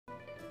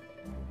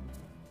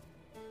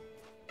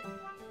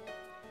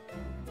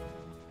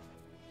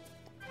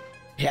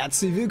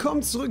Herzlich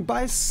willkommen zurück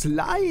bei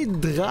Sly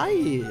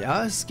 3.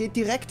 Ja, es geht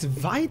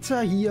direkt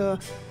weiter hier.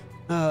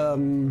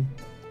 Genau,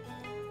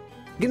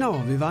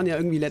 wir waren ja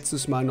irgendwie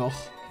letztes Mal noch...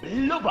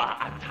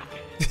 Blubberattacke.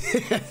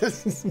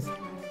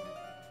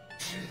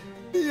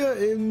 Hier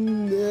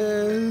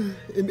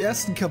im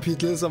ersten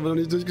Kapitel, das haben wir noch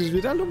nicht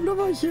durchgespielt. Hallo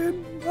Blubberchen,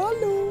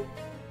 hallo.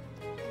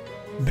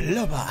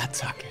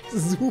 Blubberattacke,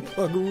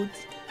 super gut.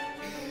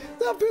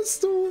 Da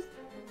bist du.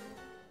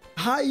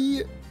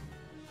 Hi.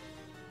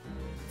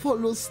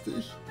 Voll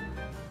lustig.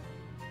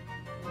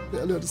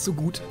 Ja, das ist so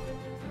gut.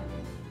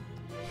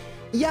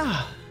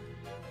 Ja.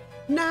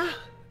 Na,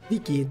 wie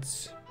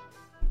geht's?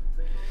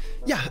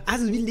 Ja,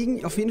 also wir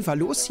legen auf jeden Fall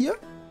los hier.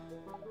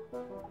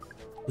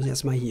 Muss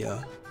erstmal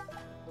hier.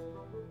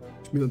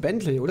 Spielen wir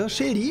Bentley, oder?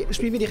 Schildi?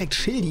 Spielen wir direkt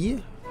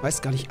Schildi?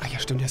 Weiß gar nicht. Ach ja,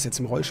 stimmt, der ist jetzt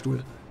im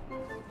Rollstuhl.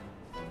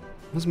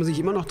 Muss man sich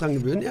immer noch dran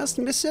gewöhnen, erst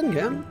ein bisschen,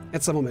 gell?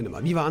 Jetzt am Moment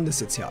mal. Wie war denn das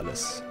jetzt hier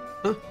alles?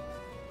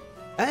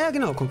 Ah, ja,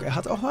 genau. Guck, er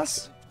hat auch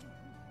was.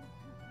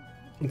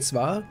 Und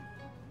zwar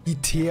die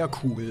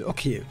Teer-Kugel.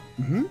 Okay.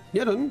 Mhm.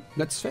 Ja, dann,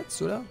 let's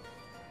fetz, oder?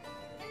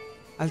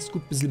 Alles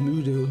gut, bisschen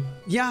müde.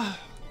 Ja,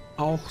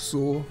 auch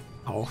so.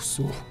 Auch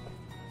so.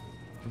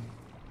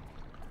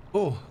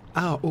 Oh.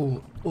 Ah, oh.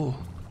 Oh.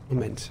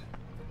 Moment.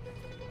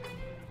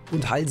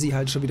 Und Halsi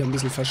halt schon wieder ein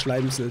bisschen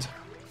verschleimselt.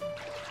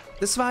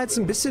 Das war jetzt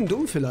ein bisschen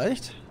dumm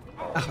vielleicht.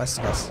 Ach, weißt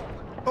du was?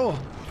 Oh.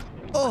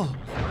 Oh.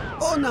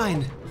 Oh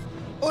nein.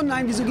 Oh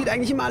nein, wieso geht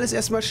eigentlich immer alles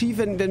erstmal schief,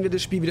 wenn wir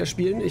das Spiel wieder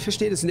spielen? Ich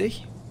verstehe das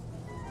nicht.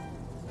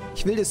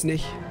 Ich will das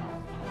nicht.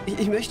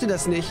 Ich möchte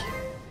das nicht.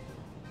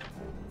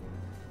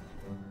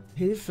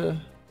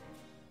 Hilfe.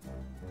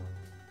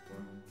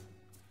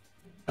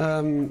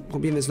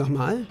 Probieren wir es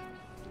nochmal.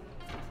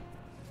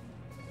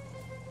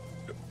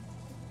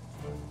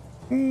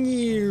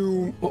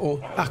 Oh, oh.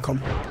 Ach komm.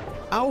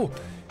 Au.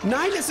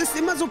 Nein, es ist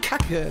immer so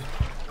kacke.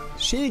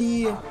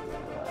 Schildi.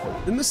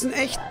 Wir müssen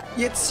echt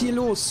jetzt hier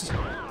los.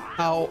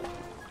 Au.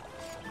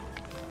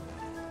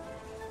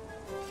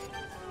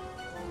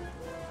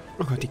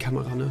 Oh Gott, die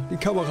Kamera, ne? Die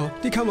Kamera.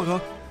 Die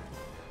Kamera.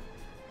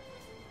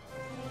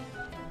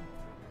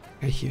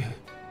 Ja, hier.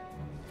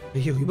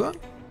 Ja, hier rüber?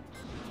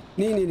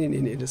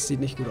 Nee. Das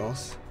sieht nicht gut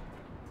aus.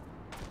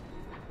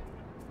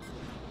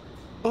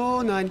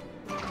 Oh nein.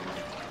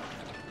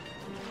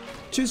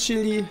 Tschüss,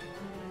 Schildi.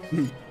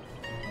 Hm.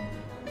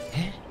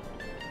 Hä?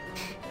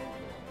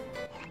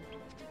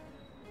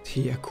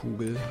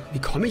 Teer-Kugel.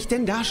 Wie komme ich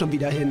denn da schon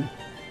wieder hin?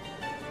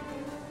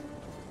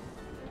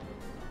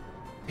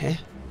 Hä?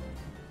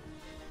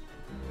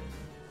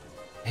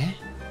 Hä?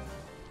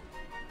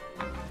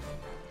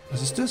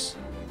 Was ist das?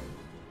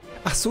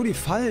 Ach so, die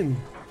Fallen.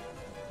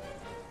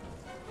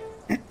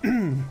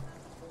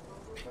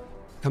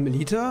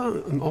 Carmelita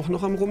auch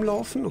noch am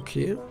Rumlaufen.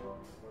 Okay.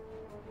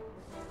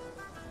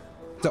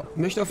 So,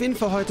 möchte auf jeden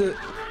Fall heute...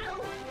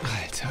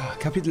 Alter,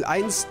 Kapitel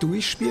 1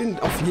 durchspielen.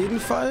 Auf jeden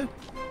Fall.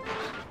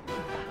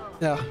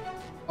 Ja,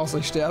 außer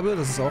ich sterbe.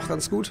 Das ist auch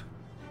ganz gut.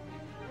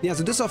 Ja,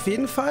 also das auf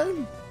jeden Fall.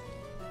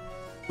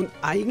 Und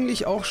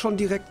eigentlich auch schon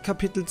direkt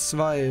Kapitel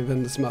 2,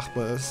 wenn das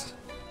machbar ist.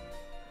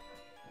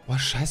 Boah,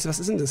 scheiße, was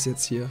ist denn das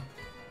jetzt hier?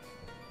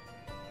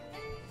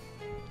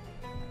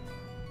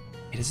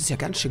 Ey, das ist ja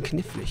ganz schön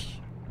knifflig.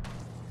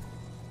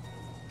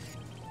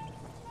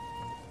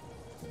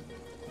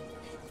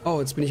 Oh,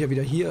 jetzt bin ich ja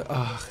wieder hier.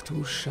 Ach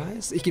du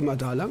Scheiße. Ich gehe mal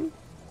da lang.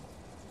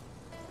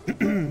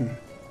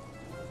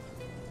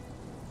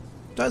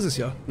 Da ist es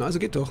ja. Na, also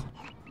geht doch.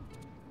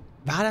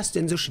 War das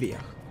denn so schwer?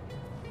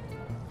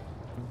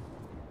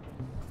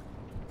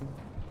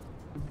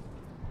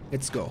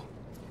 Let's go.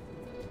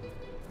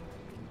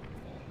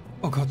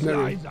 Oh Gott,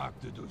 Mary. Sly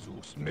sagte, du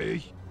suchst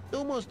mich.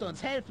 Du musst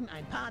uns helfen,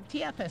 ein paar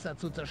Teerfässer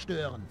zu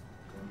zerstören.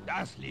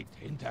 Das liegt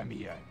hinter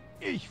mir.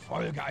 Ich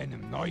folge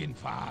einem neuen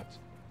Pfad.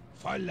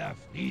 Voller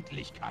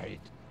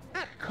Friedlichkeit.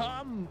 Ach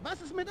komm,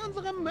 was ist mit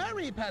unserem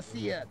Murray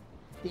passiert?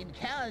 Den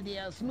Kerl,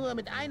 der es nur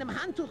mit einem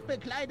Handtuch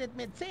bekleidet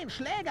mit 10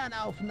 Schlägern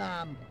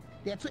aufnahm.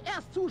 Der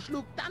zuerst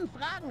zuschlug, dann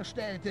Fragen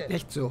stellte.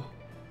 Echt so.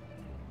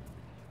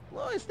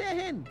 Wo ist der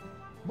hin?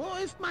 Wo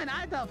ist mein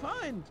alter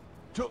Freund?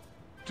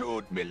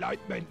 Tut mir leid,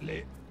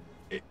 Bentley.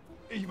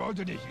 Ich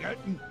wollte dich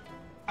retten,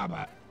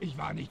 aber ich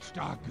war nicht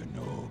stark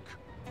genug.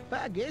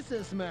 Vergiss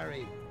es,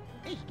 Murray.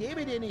 Ich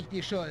gebe dir nicht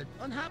die Schuld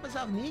und habe es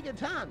auch nie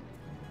getan.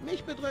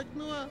 Mich bedrückt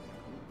nur,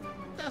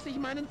 dass ich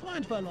meinen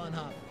Freund verloren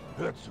habe.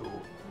 Hör zu,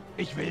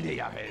 ich will dir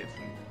ja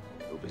helfen.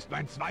 Du bist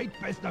mein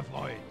zweitbester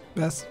Freund.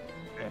 Was?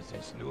 Es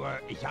ist nur,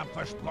 ich habe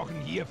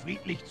versprochen, hier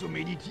friedlich zu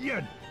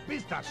meditieren,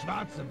 bis das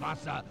schwarze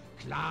Wasser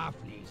klar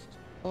fließt.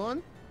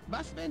 Und?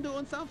 Was, wenn du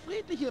uns auf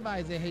friedliche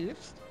Weise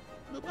hilfst?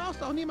 Du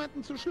brauchst auch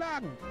niemanden zu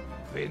schlagen.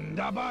 Bin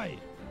dabei.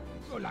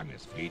 Solange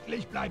es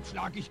friedlich bleibt,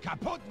 schlag ich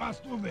kaputt,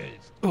 was du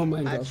willst. Oh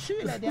mein Gott. Als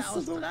Schüler der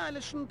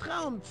australischen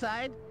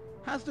Traumzeit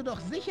hast du doch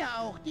sicher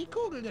auch die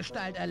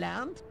Kugelgestalt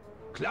erlernt?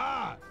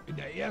 Klar, in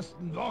der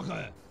ersten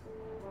Woche.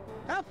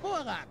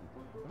 Hervorragend.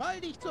 Roll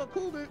dich zur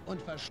Kugel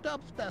und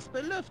verstopf das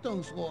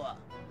Belüftungsrohr.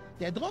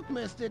 Der Druck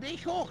müsste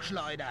dich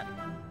hochschleudern.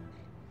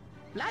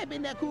 Bleib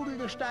in der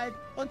Kugelgestalt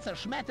und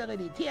zerschmettere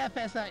die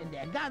Teerfässer in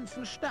der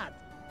ganzen Stadt.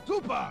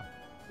 Super!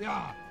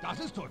 Ja, das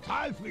ist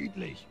total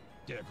friedlich.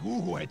 Der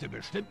Guru hätte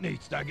bestimmt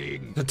nichts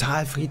dagegen.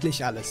 Total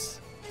friedlich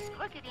alles.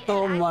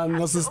 Oh Mann,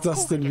 was ist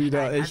das denn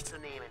wieder? Echt?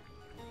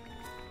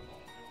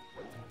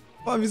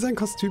 Oh, wie sein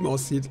Kostüm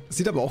aussieht.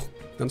 Sieht aber auch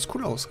ganz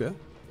cool aus, gell?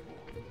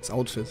 Das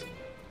Outfit.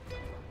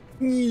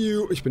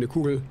 Ich bin eine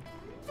Kugel.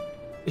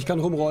 Ich kann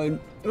rumrollen.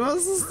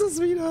 Was ist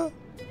das wieder?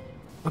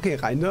 Okay,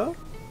 rein da.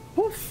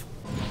 Puff.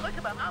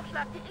 Drücke beim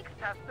Aufschlag die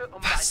X-Taste,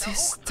 um Was weiter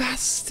ist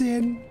das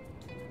denn?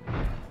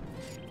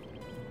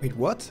 Wait,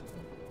 what?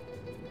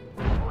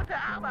 Gute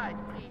Arbeit,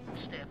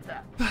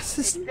 Friedensstifter. Was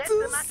ist Setze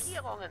das?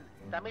 Markierungen,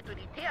 damit du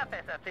die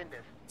Teerfässer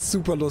findest.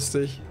 Super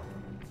lustig.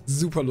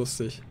 Super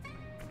lustig.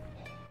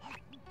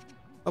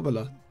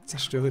 Hoppala.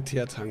 Zerstöre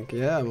Teertank.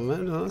 Ja,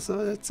 Moment, was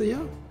war jetzt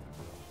hier?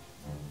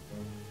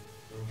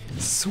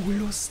 So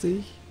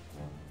lustig.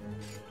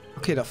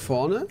 Okay, da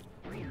vorne.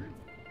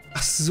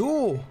 Ach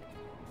so.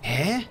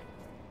 Hä?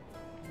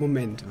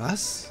 Moment,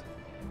 was?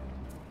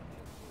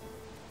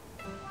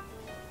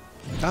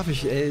 Darf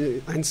ich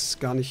L1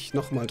 gar nicht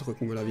nochmal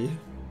drücken, oder wie?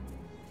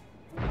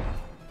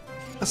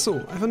 Ach so,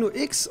 einfach nur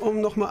X,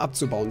 um nochmal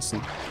abzubouncen.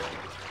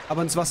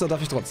 Aber ins Wasser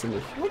darf ich trotzdem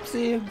nicht.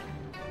 Upsi.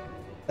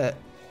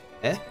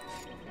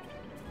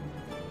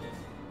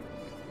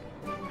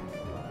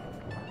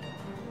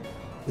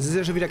 Es ist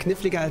ja schon wieder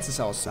kniffliger, als es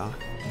aussah.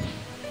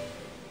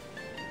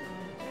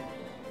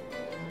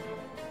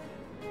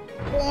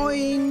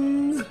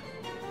 Boing!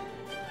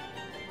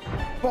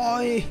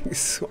 Boing!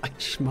 So ein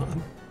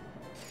Schmarrn.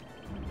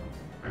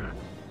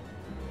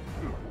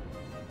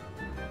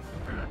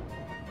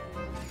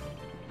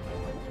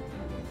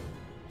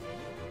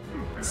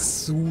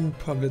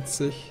 Super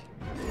witzig.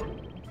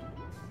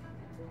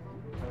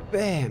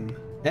 Bam.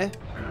 Hä?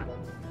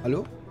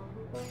 Hallo?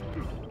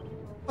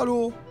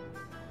 Hallo?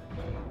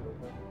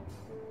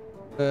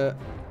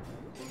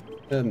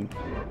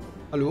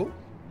 Hallo?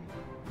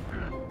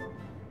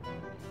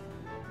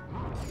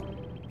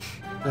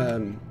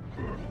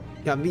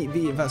 Ja,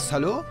 wie, was?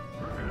 Hallo?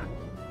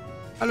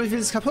 Hallo, ich will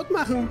es kaputt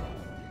machen.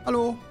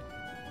 Hallo?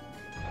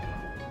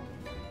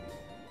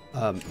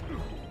 Hallo?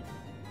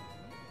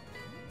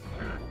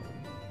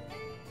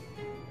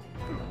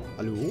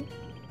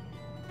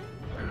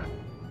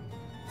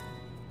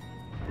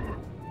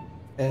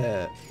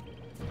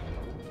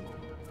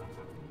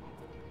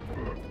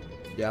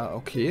 Ja,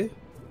 okay.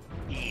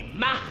 Die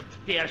Macht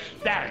der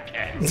Stärke.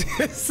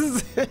 Das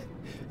ist,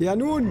 ja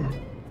nun.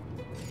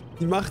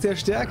 Die Macht der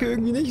Stärke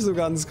irgendwie nicht so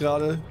ganz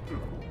gerade.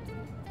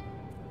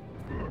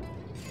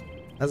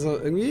 Also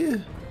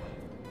irgendwie...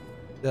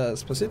 Ja,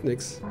 es passiert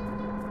nichts.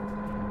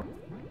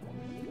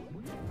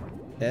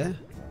 Hä?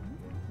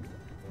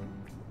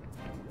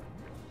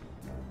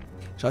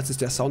 Schau, jetzt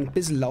ist der Sound ein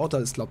bisschen lauter.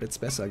 Das glaube jetzt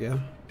besser,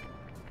 gell?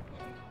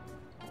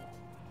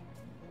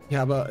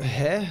 Ja, aber...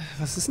 Hä?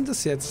 Was ist denn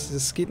das jetzt?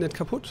 Das geht nicht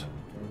kaputt.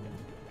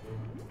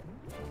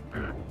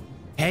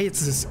 Hä,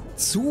 jetzt ist es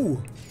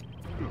zu.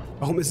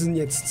 Warum ist es denn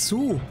jetzt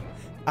zu?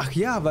 Ach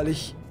ja, weil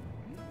ich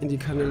in die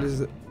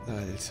Kanalisation...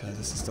 Alter,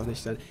 das ist doch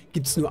nicht dein...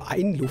 Gibt's nur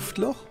ein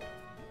Luftloch?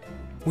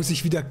 Muss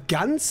ich wieder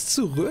ganz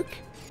zurück?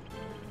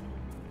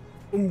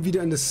 Um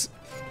wieder in das...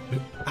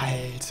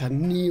 Alter,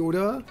 nie,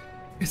 oder?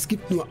 Es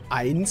gibt nur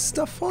eins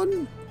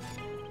davon?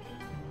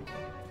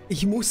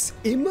 Ich muss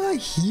immer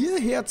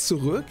hierher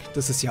zurück?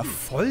 Das ist ja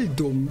voll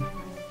dumm.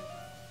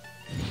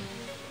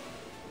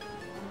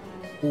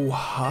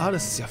 Oha,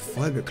 das ist ja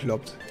voll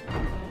bekloppt.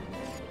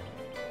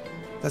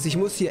 Also ich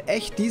muss hier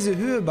echt diese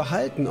Höhe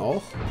behalten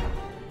auch.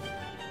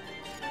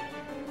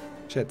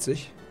 Schätze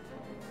ich.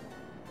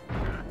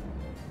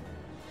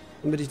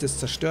 Damit ich das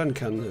zerstören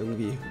kann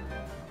irgendwie.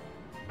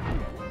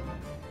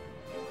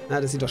 Na,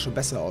 das sieht doch schon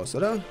besser aus,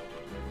 oder?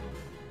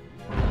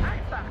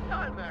 Einfach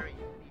toll, Murray.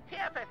 Die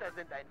Teerfässer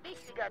sind ein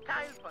wichtiger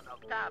Teil von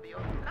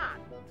Octavius Plan.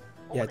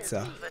 Ohne Jetzt, sie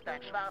wird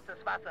dein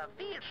schwarzes Wasser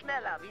viel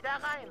schneller wieder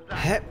rein sein.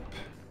 Hä?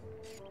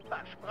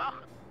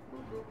 Versprochen.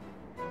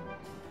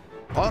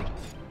 Oh.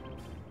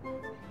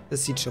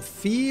 Das sieht schon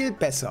viel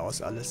besser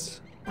aus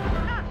alles.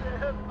 Klasse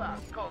Hüpfer,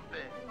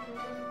 Kumpel.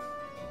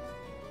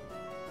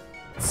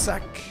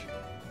 Zack.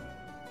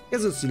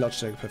 Jetzt ist die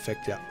Lautstärke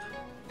perfekt, ja.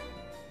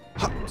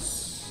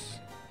 Hops.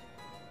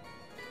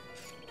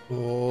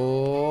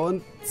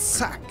 Und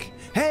zack.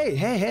 Hey,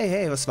 hey, hey,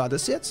 hey, was war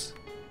das jetzt?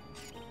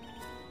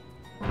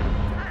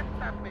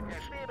 Das mit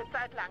der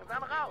Schwebezeit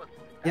langsam raus.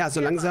 Ja,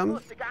 so langsam. Ich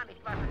wusste gar nicht,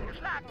 was es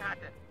geschlagen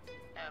hatte.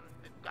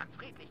 Ganz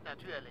friedlich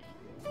natürlich.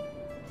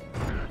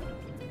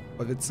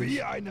 War witzig.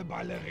 Wie eine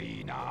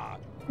Ballerina.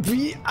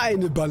 Wie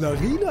eine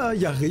Ballerina?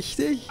 Ja,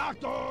 richtig.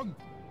 Achtung!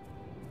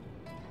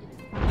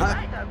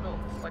 Weiter so.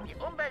 Und die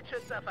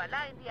Umweltschützer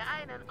verleihen dir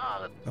einen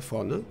Orden. Da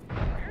vorne.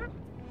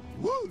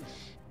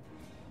 Wusch!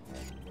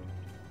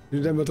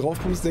 Wenn du da mal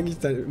drauf kommst, denke ich,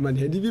 mein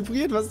Handy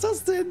vibriert. Was ist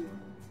das denn?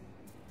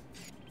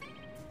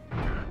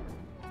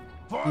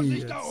 Vorsicht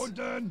Jetzt. da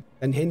unten!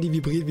 Dein Handy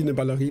vibriert wie eine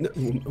Ballerina.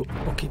 Oh,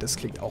 okay, das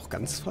klingt auch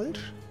ganz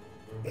falsch.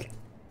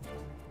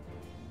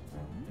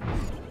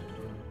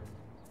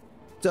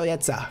 So,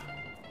 jetzt da.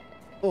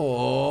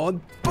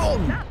 Und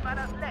bumm! Das war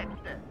das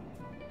Letzte.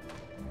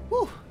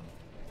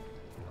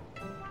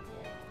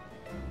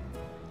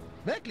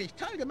 Wirklich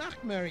toll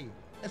gemacht, Murray.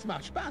 Es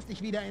macht Spaß,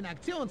 dich wieder in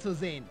Aktion zu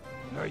sehen.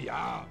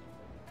 Naja,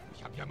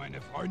 ich habe ja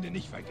meine Freunde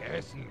nicht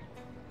vergessen.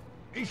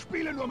 Ich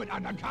spiele nur mit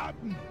anderen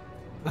Karten.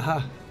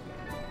 Aha.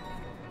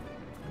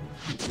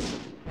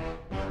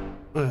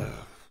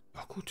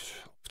 Ach gut,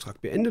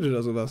 Auftrag beendet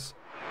oder sowas.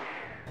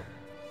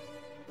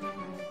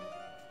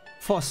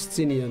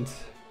 Faszinierend.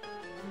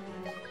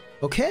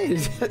 Okay,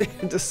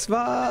 das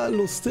war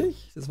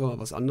lustig. Das war mal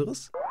was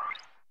anderes.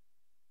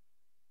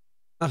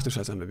 Ach du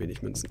Scheiße, haben wir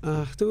wenig Münzen.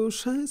 Ach du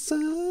Scheiße,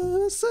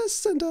 was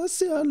ist denn das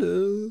hier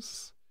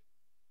alles?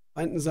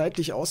 Feinden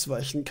seitlich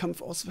ausweichen,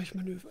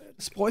 Kampfausweichmanöver.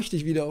 Das bräuchte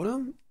ich wieder, oder?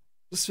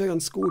 Das wäre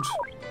ganz gut.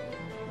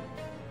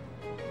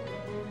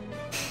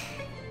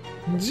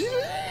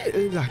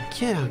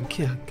 Kern.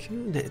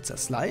 Ne, it's a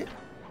Sly.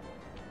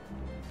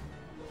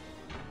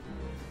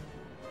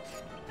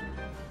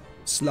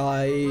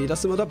 Sly,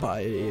 das sind wir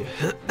dabei.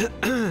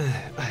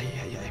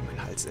 Eieiei,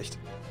 mein Hals, echt.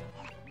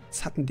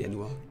 Was hatten der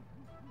nur?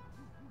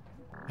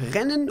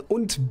 Rennen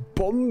und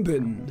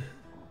Bomben.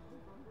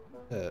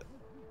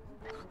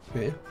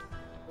 Okay.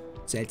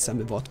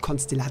 Seltsame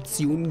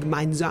Wortkonstellation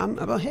gemeinsam,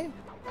 aber hey.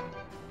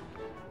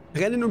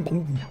 Rennen und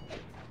Bomben.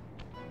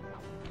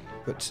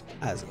 Gut,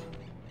 also.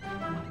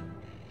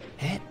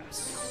 Hä?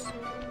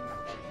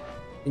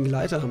 Den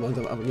Gleiter haben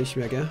wir aber nicht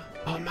mehr, gell?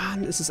 Oh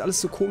Mann, ist es alles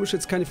so komisch,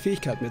 jetzt keine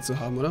Fähigkeit mehr zu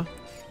haben, oder?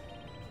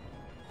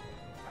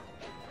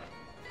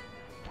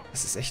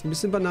 Das ist echt ein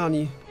bisschen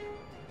Banani.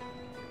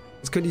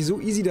 Jetzt könnte ich so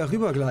easy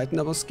darüber gleiten,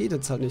 aber es geht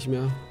jetzt halt nicht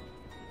mehr.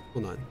 Oh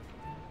nein.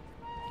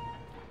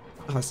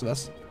 Ach, weißt du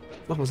was?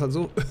 Machen wir es halt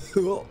so.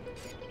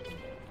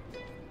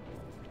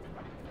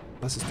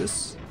 Was ist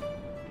das?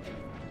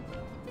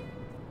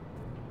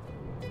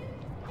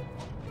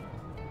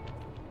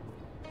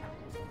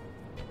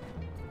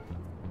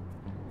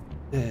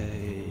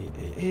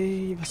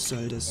 Ey, was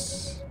soll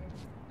das?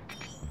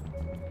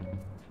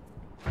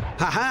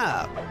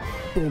 Haha!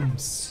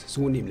 Bums.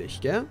 So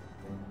nämlich, gell?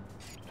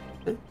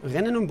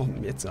 Rennen und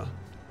Bomben jetzt.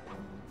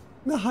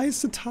 Eine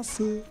heiße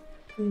Tasse.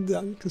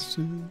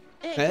 Dankeschön.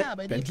 Ich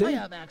habe die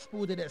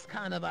Feuerwerksbude des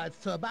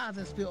Karnevals zur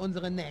Basis für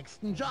unseren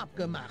nächsten Job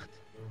gemacht.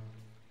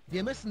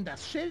 Wir müssen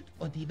das Schild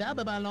und die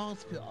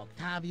Werbeballons für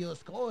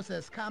Octavius'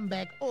 großes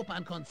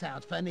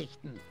Comeback-Opernkonzert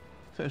vernichten.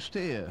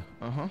 Verstehe.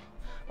 Aha.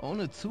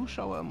 Ohne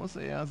Zuschauer muss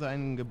er ja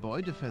seinen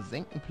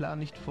Gebäude-Versenken-Plan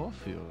nicht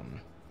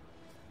vorführen.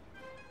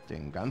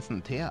 Den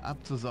ganzen Teer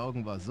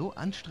abzusaugen war so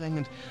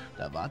anstrengend,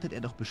 da wartet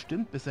er doch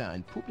bestimmt, bis er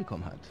ein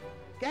Publikum hat.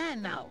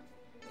 Genau.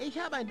 Ich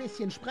habe ein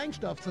bisschen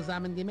Sprengstoff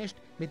zusammengemischt,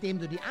 mit dem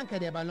du die Anker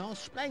der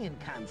Ballons sprengen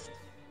kannst.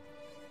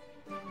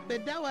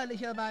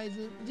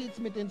 Bedauerlicherweise sieht's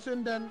mit den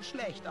Zündern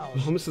schlecht aus.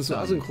 Warum ist das so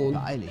asynchron?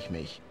 Beeile ich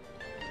mich.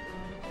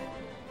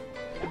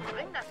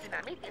 Bring das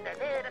Dynamit in der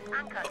Nähe des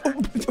Ankers.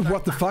 Oh,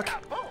 what the fuck?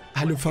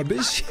 Hallo,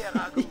 Verbisch?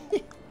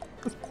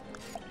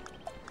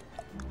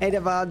 Ey,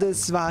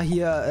 das war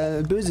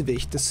hier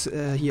Bösewicht. Das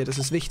hier, das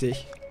ist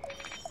wichtig.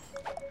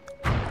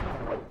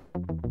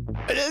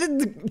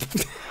 Denk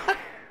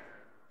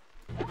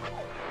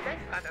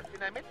dran, das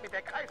Dynamit mit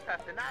der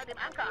Kreistaste nahe dem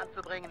Anker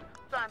anzubringen.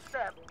 Sonst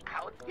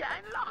haut dir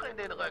ein Loch in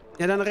den Rücken.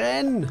 Ja, dann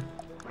renn!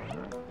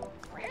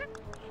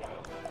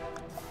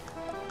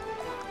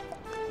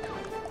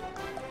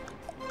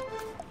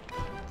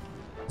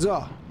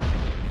 So.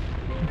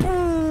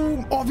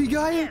 Boom! Oh, wie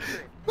geil!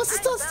 Was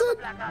ist das denn?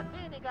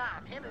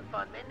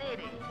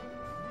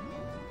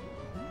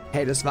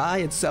 Hey, das war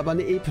jetzt aber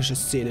eine epische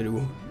Szene,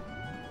 du.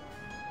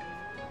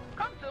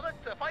 Komm zurück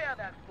zur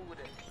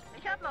Feuerwerksbude.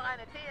 Ich habe noch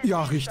eine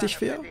Ja, richtig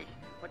fair. Und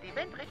die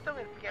Windrichtung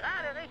ist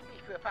gerade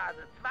richtig für Phase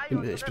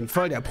 2. Ich bin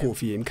voll der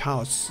Profi im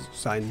Chaos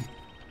sein.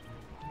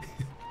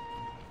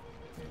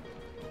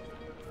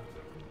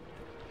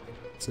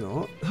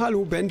 So,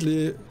 hallo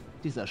Bentley.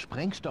 Dieser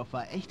Sprengstoff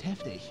war echt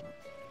heftig.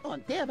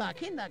 Und der war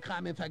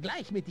Kinderkram im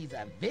Vergleich mit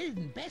dieser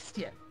wilden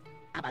Bestie.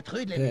 Aber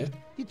trödle nicht.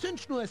 Die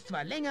Zündschnur ist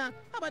zwar länger,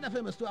 aber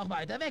dafür musst du auch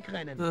weiter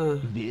wegrennen.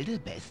 Wilde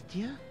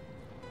Bestie?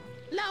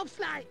 Lauf,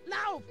 Sly,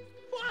 lauf!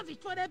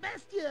 Vorsicht vor der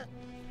Bestie!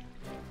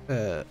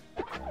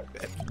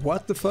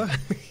 What the fuck?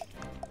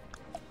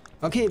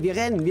 Okay, wir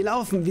rennen, wir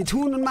laufen, wir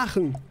tun und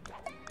machen.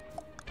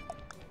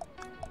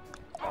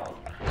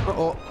 Oh,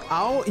 oh,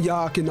 au,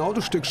 ja, genau,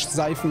 du Stück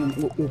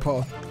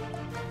Seifenoper.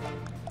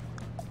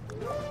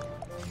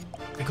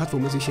 Mein Gott, wo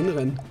muss ich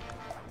hinrennen?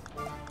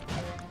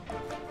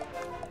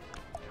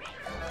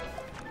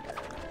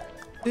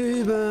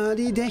 Über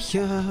die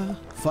Dächer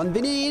von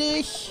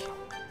Venedig.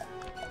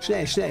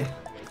 Schnell, schnell.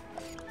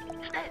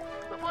 Schnell,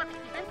 bevor sich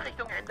die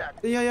Windrichtung ändert.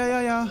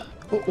 Ja.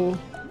 Oh, oh.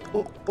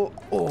 Oh, oh,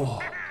 oh.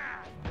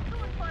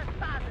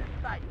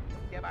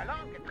 Der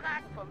Ballon,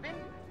 getragen vom Wind,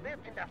 wird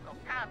in das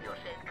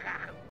Octavio-Schild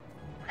krachen.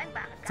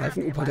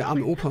 Seifenoper, der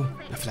arme Opa.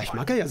 Ja, vielleicht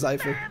mag er ja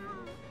Seife.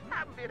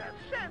 Haben wir das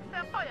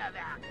schönste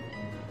Feuerwerk.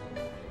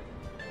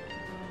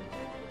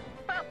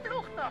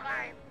 Verflucht noch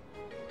ein.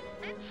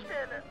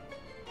 Windstille.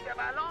 Der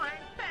Ballon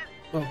hängt fest.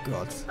 Oh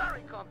Gott.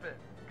 Sorry, Kumpel.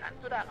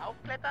 Kannst du da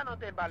raufklettern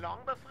und den Ballon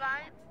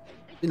befreien?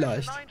 Ich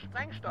Vielleicht. neuen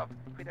Sprengstoff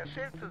für das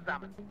Schild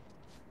zusammen.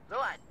 So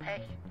ein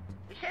Pech.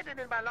 Ich hätte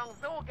den Ballon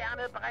so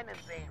gerne brennen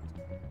sehen.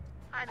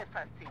 Eine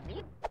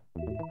faszinierende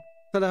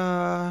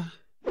Tada!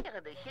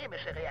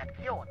 chemische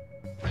Reaktion.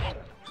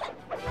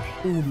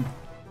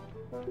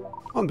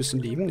 Oh, ein bisschen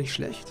Leben, nicht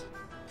schlecht.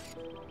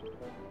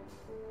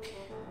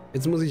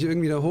 Jetzt muss ich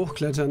irgendwie da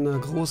hochklettern, na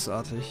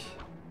großartig.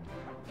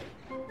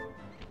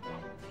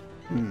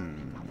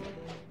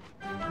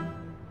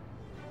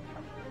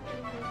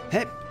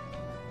 Hä?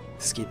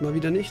 Das geht mal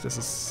wieder nicht, das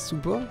ist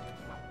super.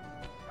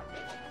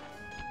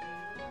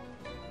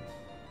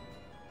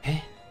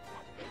 Hä?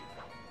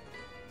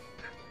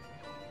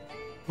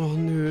 Oh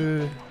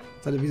nö.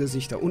 Jetzt hat er wieder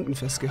sich da unten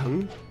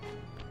festgehangen.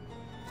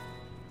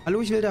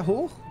 Hallo, ich will da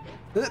hoch?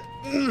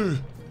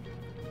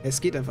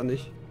 Es geht einfach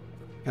nicht.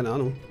 Keine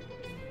Ahnung.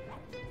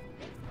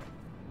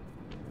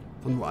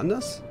 Von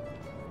woanders?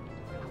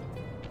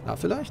 Da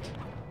vielleicht?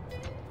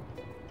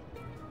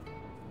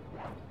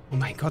 Oh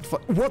mein Gott,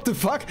 what the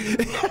fuck?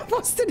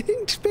 Was denn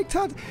hingespickt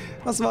hat?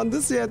 Was war denn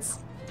das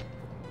jetzt?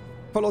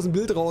 Voll aus dem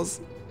Bild raus.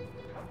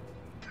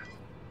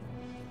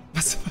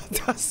 Was war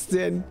das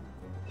denn?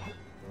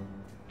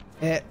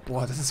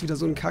 Boah, das ist wieder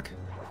so ein Kack.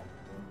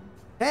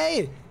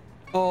 Hey!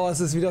 Oh, es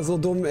ist wieder so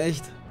dumm,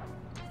 echt.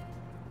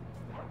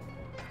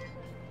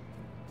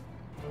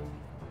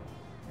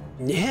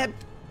 Yep.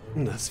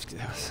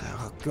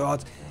 Oh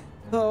Gott.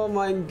 Oh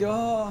mein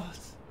Gott.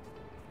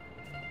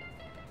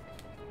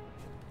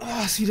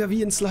 Oh, ist wieder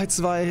wie in Slide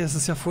 2. Es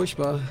ist ja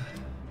furchtbar.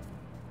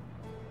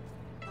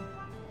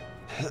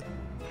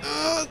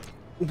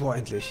 Boah,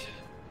 endlich.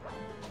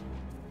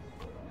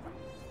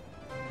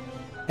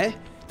 Hä?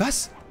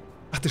 Was?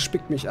 Ach, das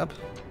spickt mich ab.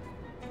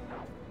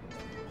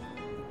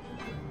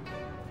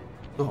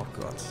 Oh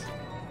Gott.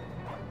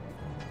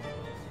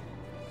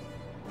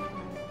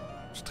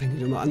 Streng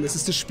dich doch mal an. Das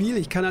ist das Spiel.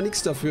 Ich kann da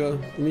nichts dafür.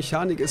 Die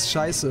Mechanik ist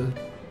scheiße.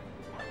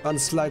 War in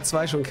Slide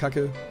 2 schon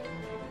kacke.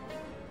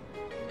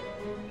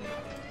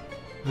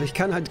 Ich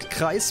kann halt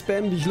Kreis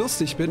spammen, wie ich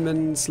lustig bin.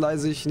 Wenn Sly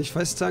sich nicht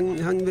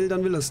festhangen will,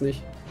 dann will er es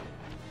nicht.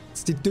 Das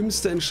ist die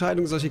dümmste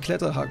Entscheidung, solche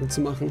Kletterhaken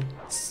zu machen.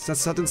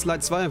 Das hat in Slide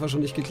 2 einfach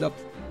schon nicht geklappt.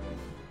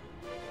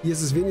 Hier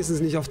ist es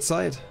wenigstens nicht auf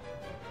Zeit.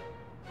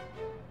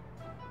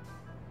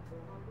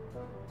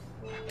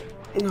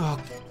 Oh,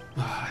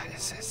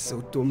 das ist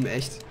so dumm,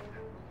 echt.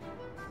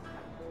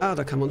 Ah,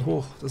 da kann man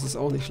hoch. Das ist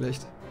auch nicht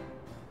schlecht.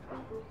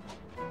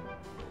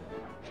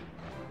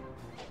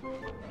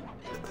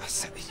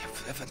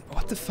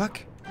 What the fuck?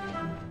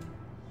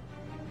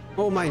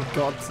 Oh mein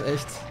Gott,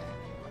 echt.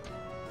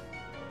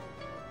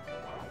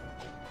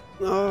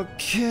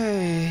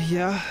 Okay,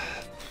 ja.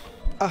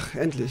 Ach,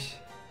 endlich.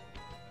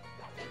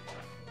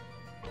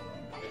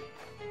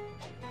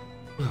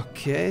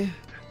 Okay.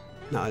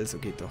 Na also,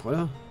 geht doch,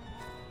 oder?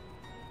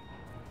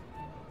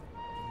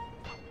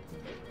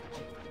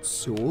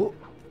 So.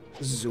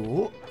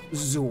 So.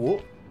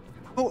 So.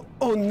 Oh,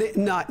 oh, ne,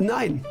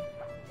 nein.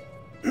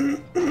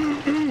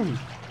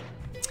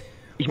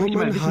 Ich möchte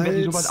mal wissen, wer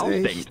sich sowas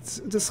ausdenkt.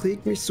 Echt, das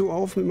regt mich so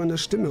auf mit meiner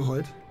Stimme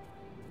heute.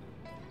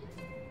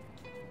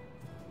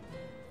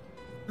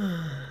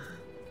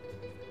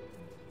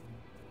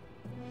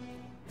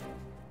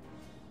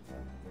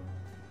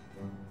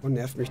 Oh,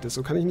 nervt mich das.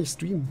 So kann ich nicht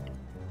streamen.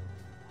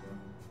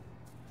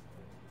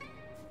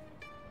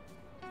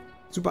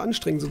 Super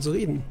anstrengend, so zu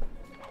reden.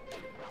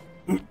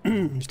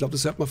 Ich glaube,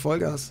 das hört mal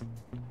Vollgas.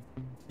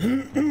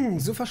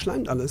 So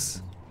verschleimt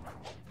alles.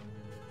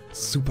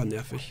 Super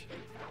nervig.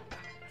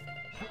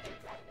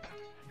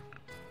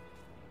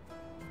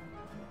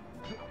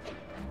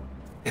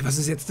 Ey, was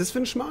ist jetzt das für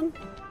ein Schmarrn?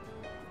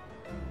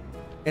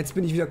 Jetzt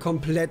bin ich wieder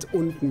komplett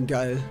unten,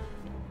 geil.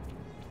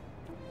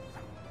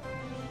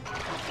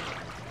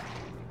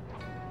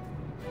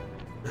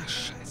 Ach,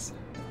 scheiße.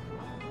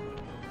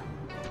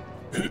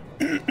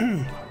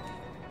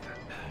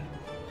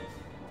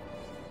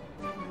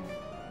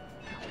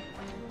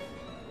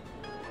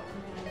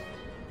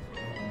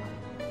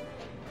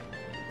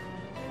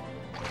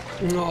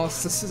 Oh,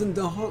 ist das denn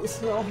da?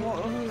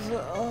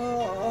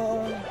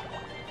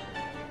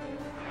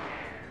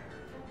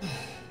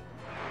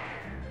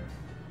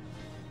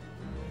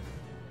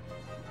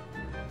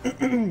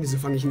 Wieso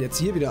fange ich denn jetzt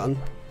hier wieder an?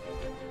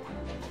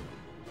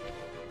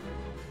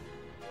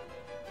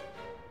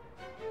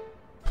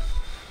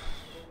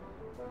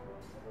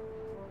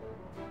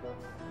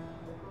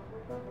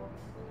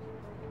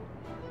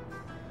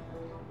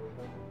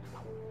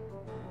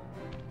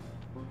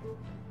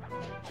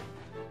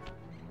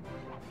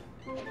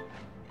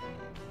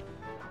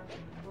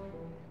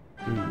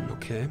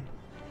 Okay.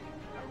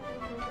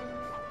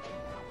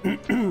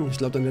 Ich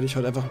glaube, dann werde ich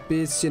heute einfach ein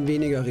bisschen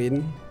weniger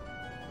reden.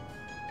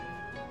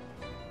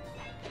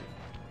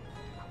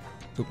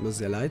 Tut mir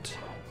sehr leid.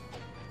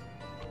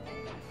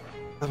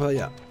 Aber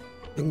ja,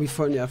 irgendwie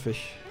voll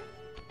nervig.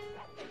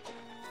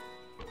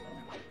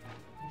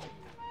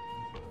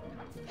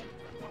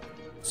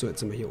 So, jetzt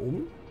sind wir hier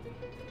oben.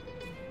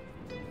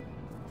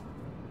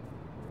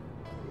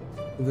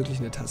 Wirklich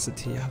eine Tasse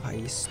Tee? Ja,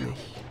 weiß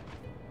nicht.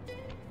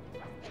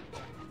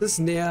 Das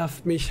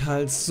nervt mich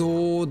halt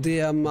so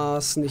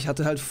dermaßen. Ich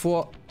hatte halt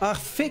vor... Ach,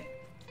 fick!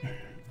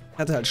 Ich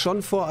hatte halt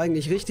schon vor,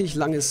 eigentlich richtig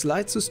lange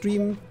Slide zu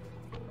streamen.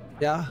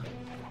 Ja.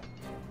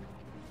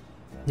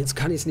 Jetzt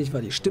kann ich es nicht,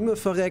 weil die Stimme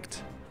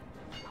verreckt.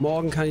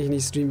 Morgen kann ich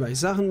nicht streamen, weil ich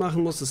Sachen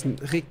machen muss. Das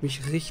regt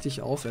mich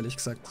richtig auf, ehrlich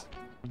gesagt.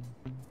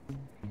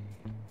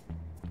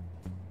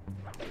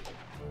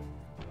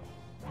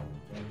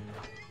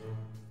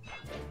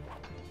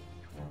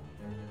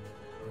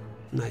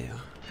 Naja.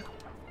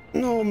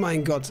 Oh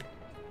mein Gott.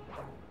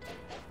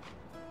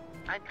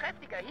 Ein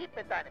kräftiger Hieb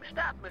mit deinem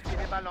Stab müsste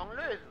den Ballon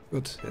lösen.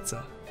 Gut, jetzt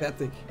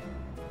fertig.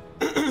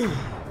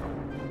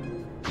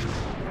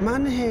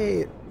 Mann,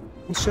 hey.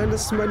 Schön,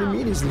 dass meine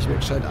Medis nicht mehr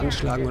gescheit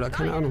anschlagen oder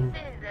keine Ahnung.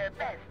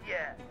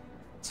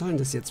 Was soll denn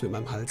das jetzt mit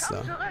meinem Hals da?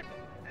 Tut mir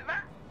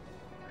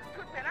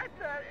leid,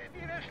 Sir.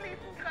 Wir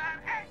schließen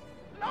gerade. Hey,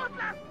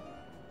 loslassen!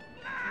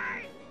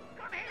 Nein!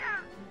 Komm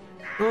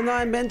her! Oh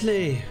nein,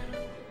 Bentley!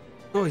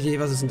 Oh je,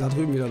 was ist denn da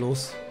drüben wieder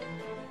los?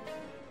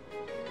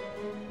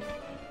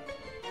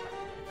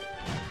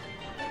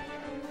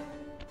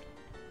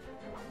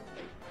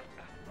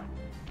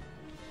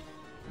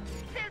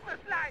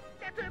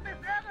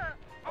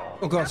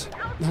 Oh Gott,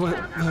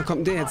 woher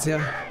kommt der jetzt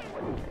her?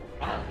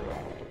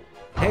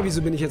 Hä,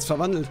 wieso bin ich jetzt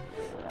verwandelt?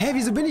 Hä,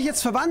 wieso bin ich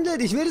jetzt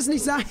verwandelt? Ich will das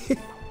nicht sein.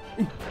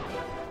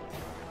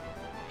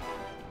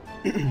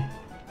 Ich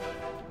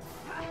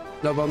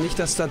glaube auch nicht,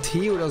 dass da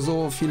Tee oder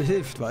so viel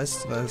hilft,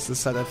 weißt du? Weil es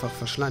ist halt einfach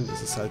verschleimt.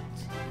 Es ist halt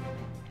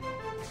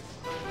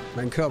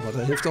mein Körper. Da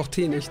hilft auch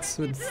Tee nichts.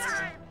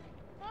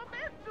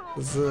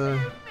 Das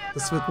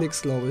wird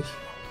nichts, glaube ich.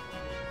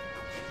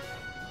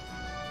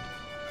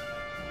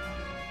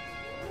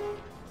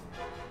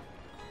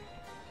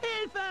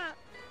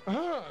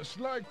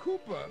 Sly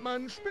Cooper,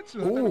 mein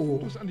Spitzel hat meine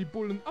Fotos an die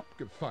Bullen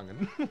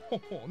abgefangen.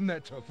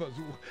 Netter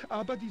Versuch,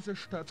 aber diese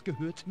Stadt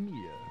gehört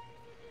mir.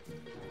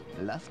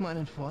 Lass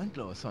meinen Freund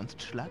los,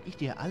 sonst schlag ich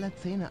dir alle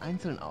Zähne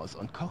einzeln aus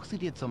und koch sie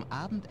dir zum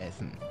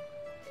Abendessen.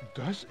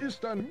 Das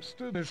ist eine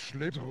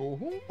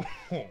Drohung?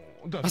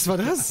 Was war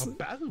das?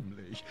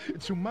 Erbärmlich.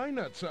 Zu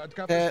meiner Zeit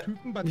gab es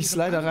Typen, bei wie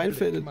Slider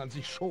reinfällt, man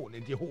sich schon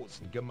in die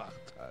Hosen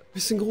gemacht hat.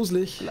 Bisschen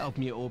gruselig. Glaub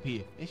mir,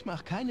 Opi, ich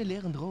mach keine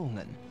leeren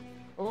Drohungen.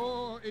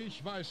 Oh,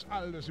 ich weiß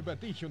alles über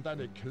dich und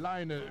deine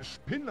kleine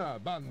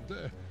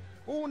Spinnerbande.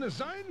 Ohne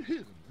sein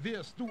Hirn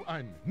wärst du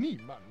ein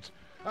Niemand.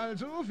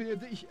 Also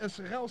werde ich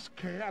es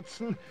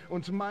rauskratzen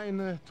und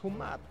meine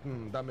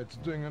Tomaten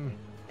damit düngen.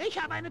 Ich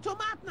habe eine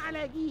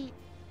Tomatenallergie.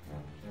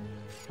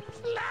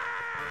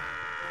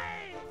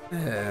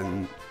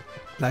 Sly!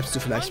 Bleibst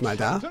du vielleicht mal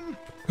da?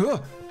 Huh.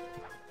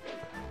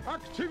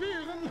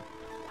 Aktivieren!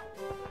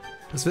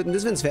 Was wird denn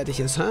das, wenn es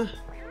fertig ist, hä?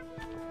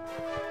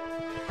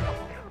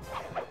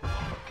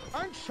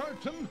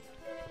 Einschalten!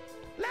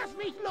 Lass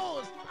mich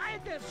los,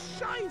 altes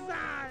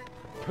Scheusal!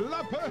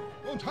 Klappe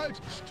und halt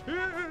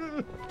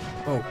still!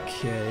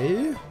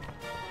 Okay.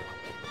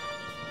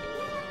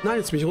 Nein,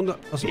 jetzt bin ich runter.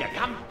 Achso. Der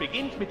Kampf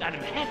beginnt mit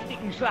einem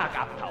heftigen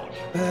Schlagabtausch.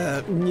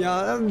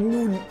 Ja,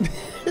 nun.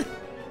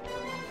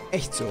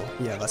 Echt so.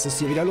 Ja, was ist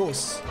hier wieder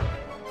los?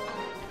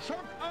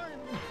 Schock ein!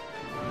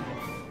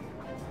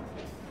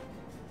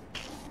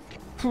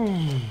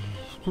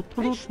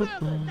 Ich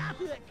schwöre,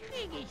 dafür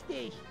kriege ich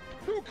dich!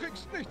 Du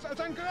kriegst nichts als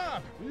ein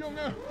Grab,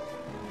 Junge!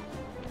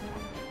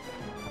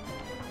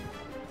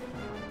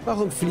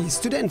 Warum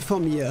fliehst du denn vor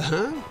mir,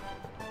 hä?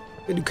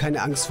 Wenn du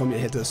keine Angst vor mir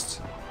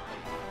hättest.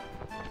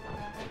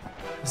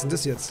 Was ist denn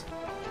das jetzt?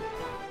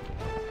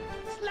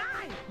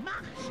 Sly,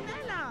 mach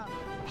schneller!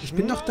 Ich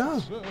bin doch da.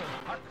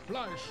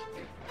 Hackfleisch.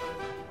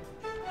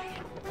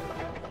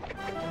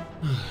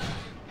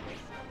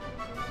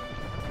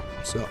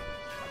 So.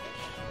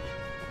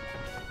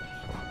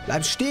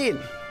 Bleib stehen!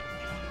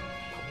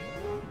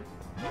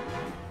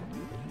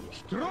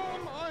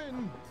 Strom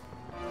ein!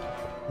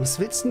 Was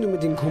willst denn du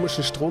mit dem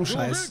komischen Du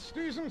Stromscheiß? willst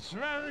diesen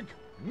Zwerg?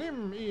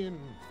 Nimm ihn!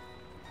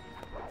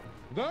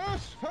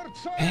 Das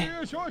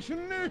verzeihe ich euch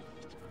nicht!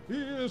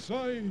 Ihr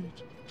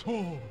seid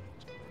tot!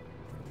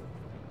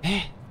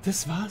 Hä?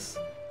 Das war's?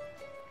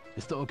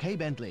 Bist du okay,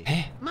 Bentley?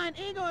 Hä? Mein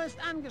Ego ist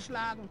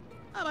angeschlagen,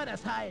 aber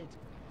das heilt.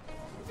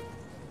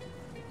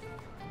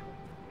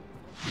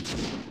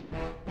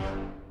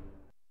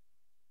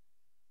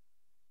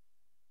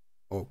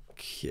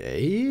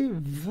 Okay,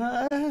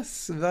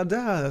 was war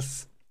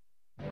das?